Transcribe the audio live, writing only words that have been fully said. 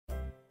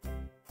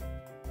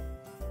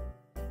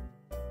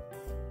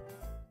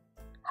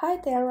Hi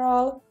there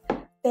all,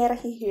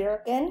 Terhi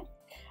here again.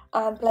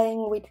 I'm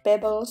playing with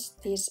Pebbles.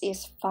 This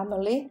is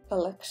Family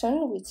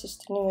Collection, which is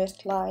the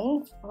newest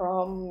line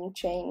from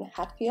Jen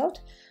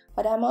Hadfield.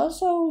 But I'm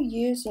also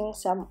using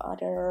some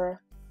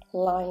other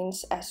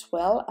lines as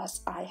well,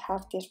 as I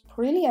have this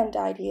brilliant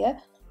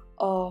idea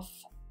of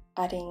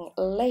adding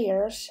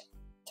layers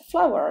to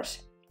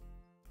flowers.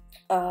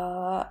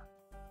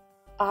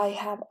 I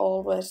have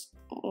always,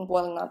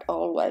 well, not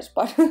always,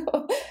 but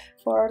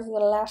for the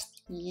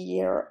last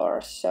year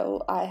or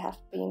so I have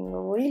been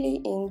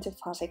really into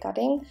fussy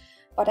cutting,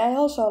 but I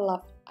also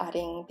love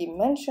adding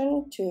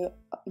dimension to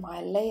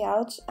my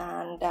layouts,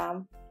 and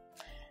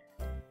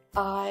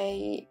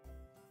I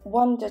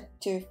wanted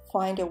to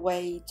find a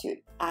way to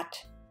add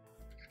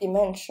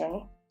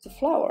dimension to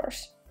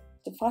flowers,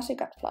 to fussy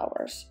cut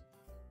flowers.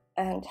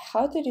 And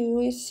how to do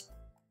it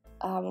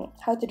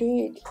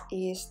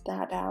is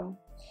that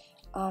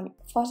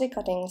fussy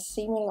cutting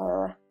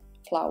similar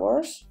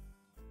flowers,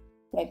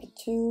 maybe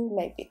 2,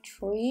 maybe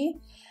 3,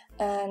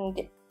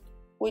 and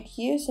with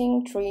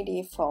using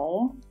 3D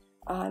foam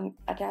I'm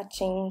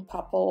attaching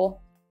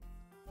couple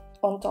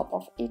on top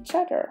of each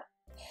other.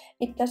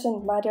 It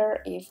doesn't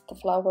matter if the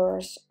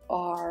flowers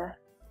are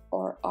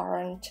or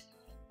aren't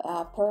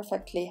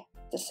perfectly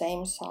the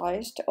same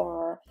sized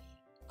or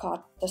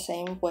cut the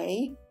same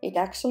way. It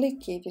actually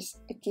gives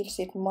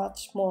it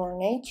much more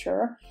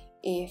nature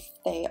if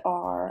they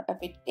are a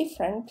bit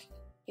different,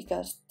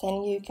 because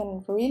then you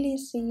can really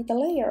see the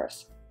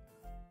layers.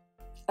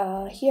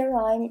 Here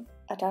I'm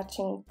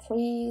attaching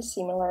 3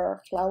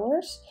 similar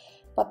flowers,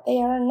 but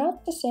they are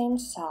not the same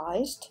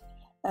sized,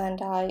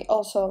 and I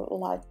also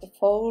like to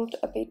fold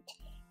a bit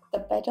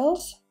the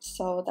petals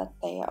so that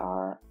they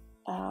are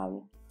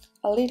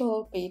a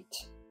little bit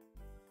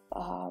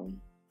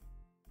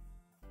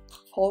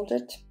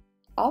folded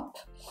up,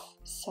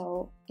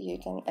 so you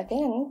can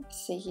again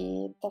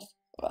see the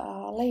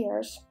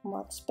layers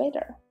much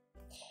better.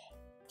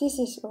 This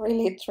is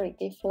really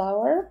tricky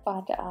flower,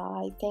 but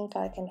I think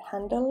I can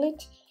handle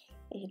it.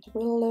 It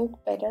will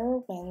look better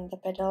when the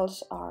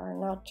petals are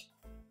not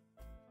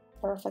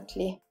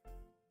perfectly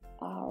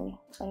on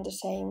the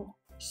same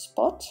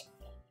spot.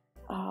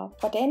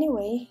 But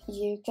anyway,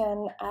 you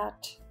can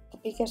add the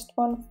biggest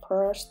one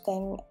first,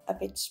 then a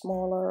bit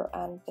smaller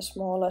and the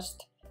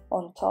smallest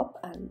on top,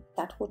 and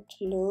that would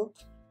look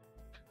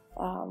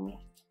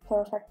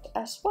perfect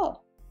as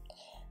well.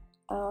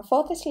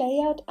 For this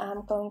layout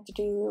I'm going to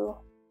do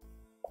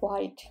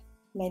quite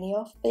many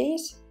of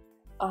these.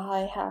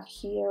 I have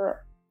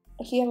here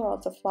all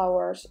the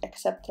flowers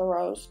except the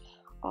rose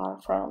are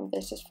from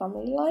This Is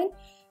Family line,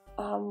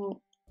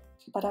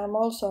 but I'm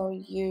also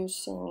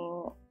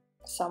using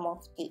some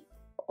of the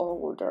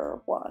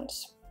older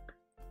ones.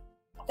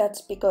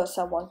 That's because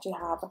I want to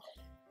have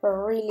a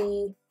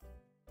really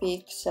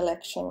big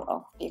selection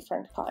of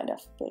different kind of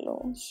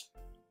balloons.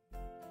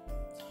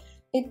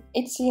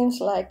 It seems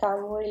like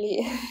I'm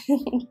really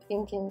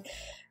thinking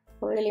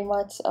really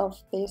much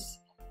of this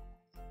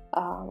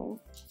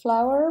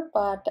flower,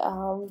 but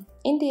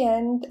in the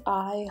end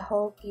I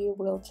hope you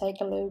will take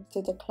a look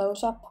to the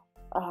close-up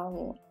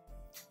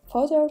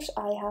photos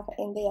I have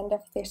in the end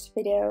of this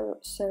video,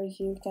 so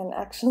you can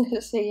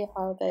actually see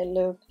how they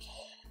look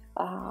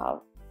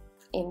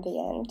in the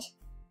end,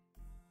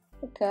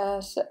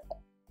 because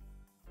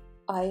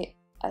I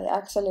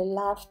actually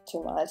laughed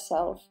to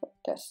myself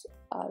because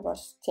I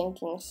was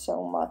thinking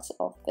so much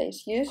of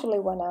this. Usually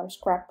when I'm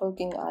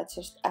scrapbooking I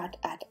just add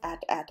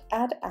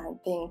and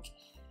think,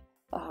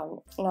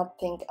 not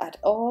think at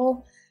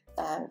all,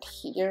 and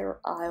here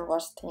I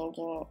was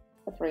thinking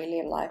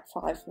really like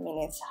 5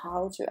 minutes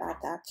how to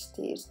attach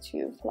these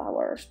 2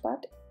 flowers,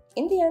 but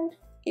in the end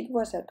it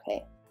was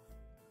okay.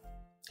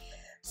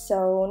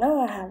 So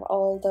now I have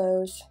all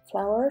those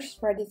flowers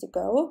ready to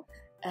go,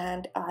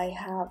 and I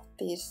have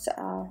this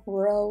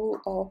row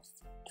of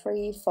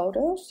 3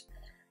 photos,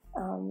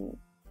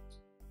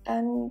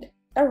 and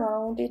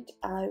around it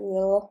I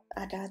will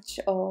attach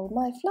all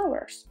my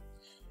flowers.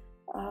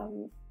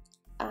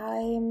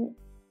 I'm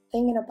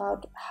thinking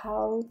about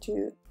how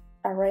to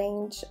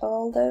arrange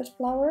all those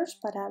flowers,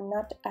 but I'm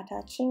not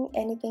attaching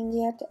anything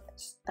yet,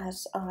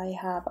 as I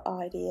have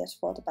ideas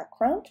for the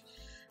background,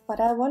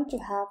 but I want to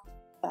have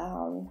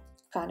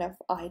kind of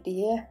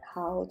idea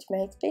how to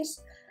make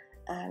this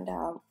and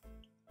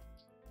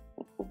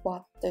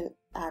what to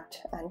add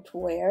and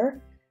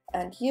where.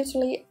 And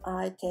usually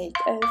I take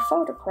a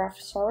photograph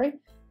for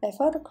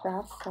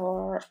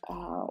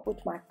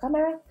with my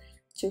camera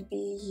to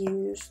be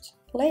used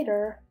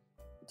later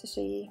to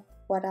see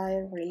what I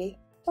really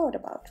thought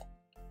about,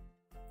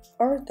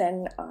 or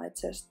then I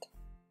just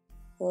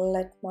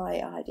let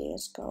my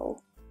ideas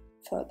go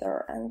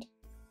further and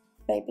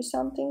maybe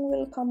something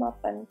will come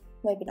up and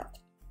maybe not.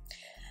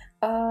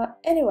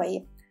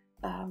 Anyway,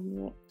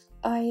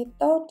 I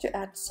thought to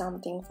add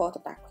something for the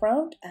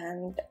background,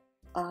 and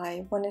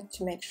I wanted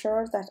to make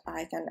sure that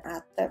I can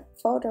add the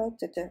photo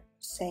to the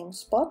same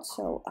spot,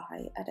 so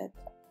I added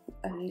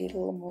a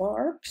little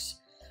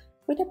marks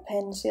with a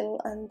pencil,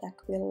 and that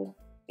will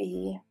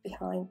be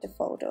behind the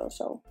photo.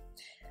 So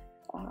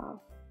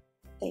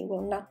they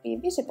will not be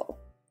visible.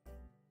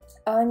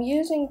 I'm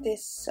using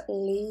this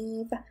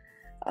leaf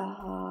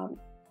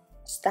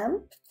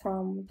stamp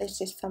from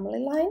This Is Family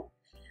Line,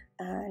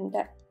 and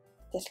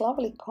this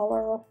lovely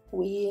color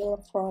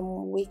wheel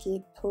from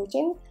Wiki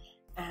Putin,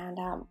 and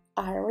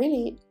I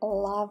really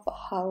love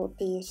how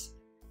these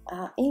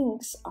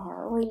inks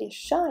are really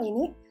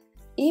shiny.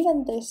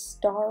 Even this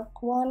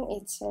dark one,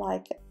 it's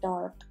like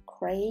dark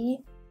gray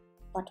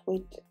but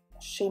with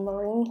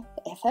shimmering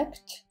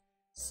effect,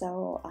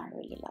 so I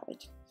really love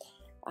it.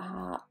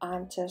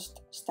 I'm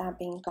just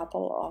stamping a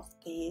couple of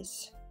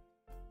these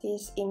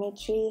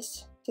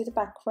images to the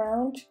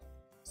background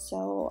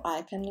so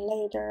I can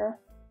later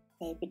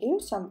maybe do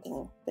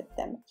something with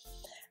them.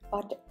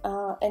 But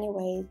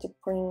anyway, to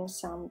bring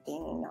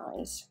something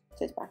nice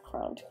to the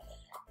background.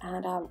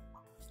 And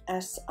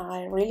as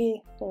I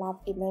really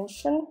love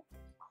dimension,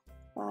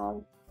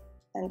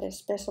 and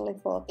especially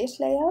for this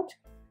layout,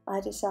 I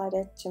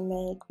decided to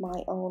make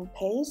my own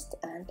paste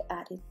and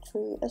add it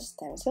through a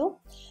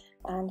stencil.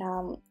 And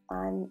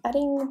I'm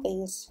adding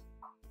this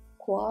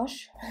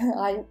gouache,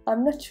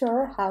 I'm not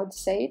sure how to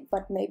say it,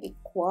 but maybe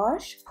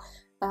gouache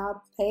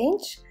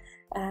paint,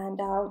 and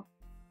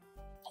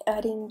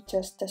adding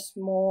just a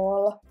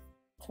small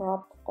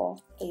drop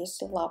of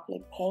this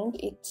lovely paint.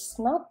 It's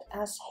not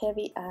as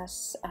heavy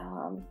as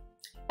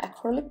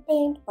acrylic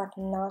paint, but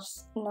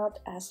not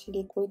as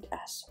liquid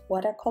as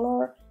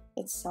watercolor.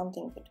 It's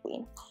something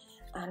between.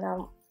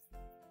 And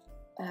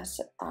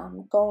as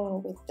I'm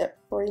going with the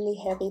really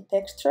heavy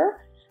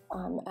texture,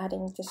 I'm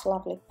adding this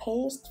lovely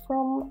paste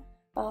from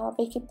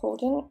Wiki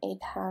Putin.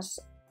 It has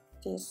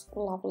these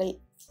lovely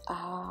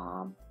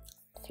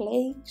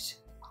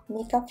flakes,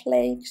 mica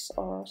flakes,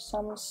 or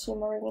some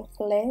shimmering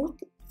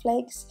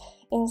flakes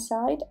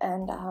inside,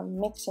 and I'm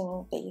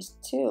mixing these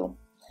two.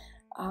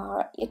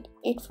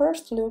 It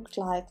first looked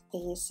like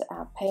this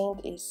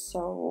paint is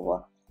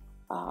so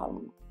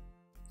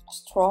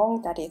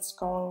strong that it's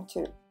going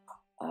to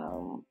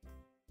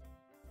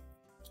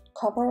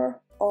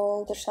cover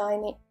all the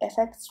shiny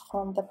effects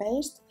from the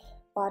paste,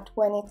 but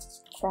when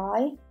it's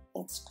dry,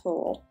 it's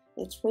cool.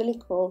 It's really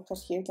cool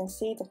because you can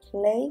see the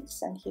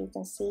flakes and you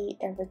can see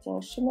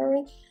everything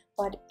shimmery,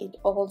 but it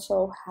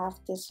also have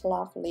this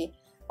lovely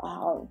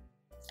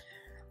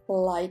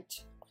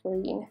light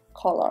green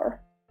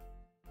color.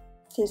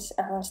 This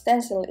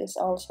stencil is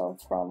also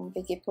from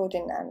Wiki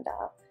Putin, and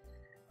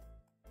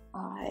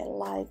I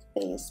like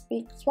these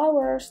big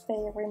flowers.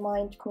 They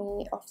remind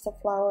me of the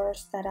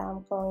flowers that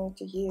I'm going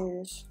to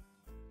use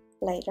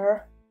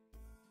later,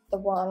 the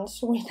ones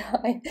which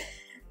I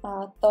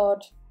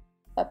thought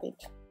a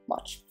bit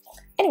much.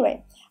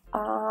 Anyway,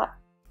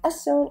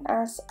 as soon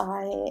as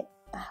I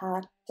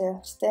had the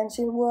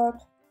stencil work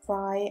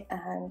dry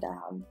and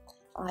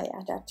I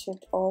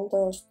attached all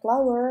those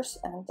flowers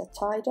and the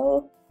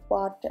title,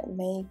 What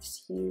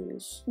Makes You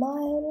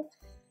Smile,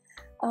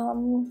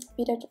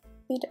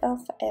 bit of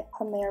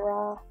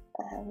ephemera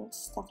and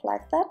stuff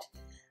like that.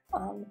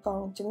 I'm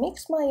going to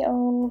mix my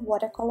own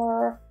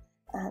watercolor,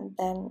 and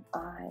then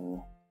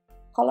I'm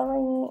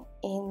coloring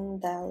in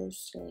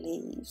those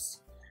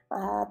leaves.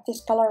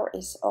 This color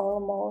is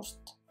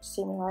almost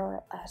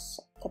similar as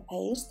the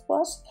paste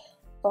was,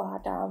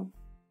 but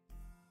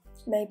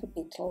maybe a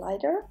bit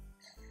lighter.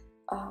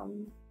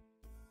 I'm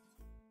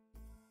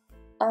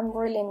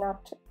really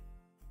not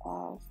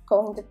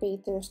going to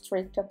be too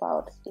strict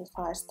about if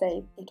I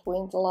stay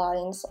between the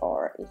lines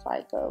or if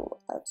I go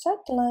outside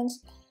the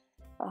lines.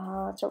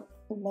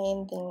 The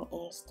main thing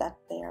is that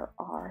there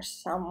are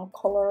some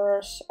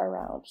colors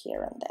around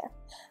here and there.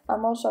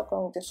 I'm also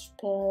going to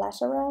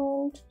splash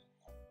around,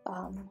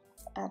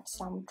 add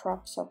some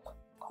drops of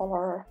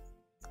color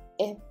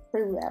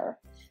everywhere,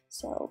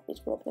 so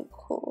it will be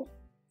cool.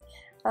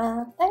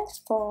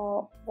 Thanks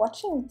for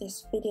watching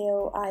this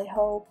video. I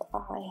hope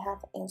I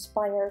have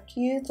inspired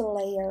you to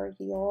layer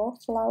your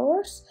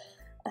flowers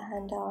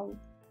and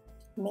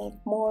make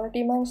more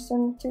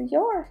dimension to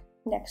your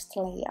next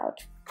layout.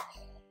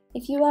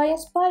 If you are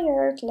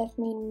inspired, let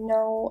me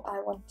know.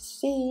 I want to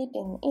see it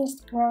in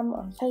Instagram,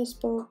 on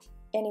Facebook,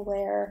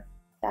 anywhere.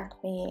 Tag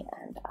me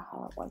and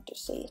I want to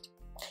see it.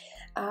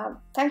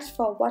 Thanks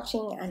for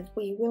watching, and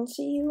we will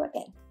see you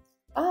again.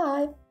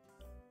 Bye!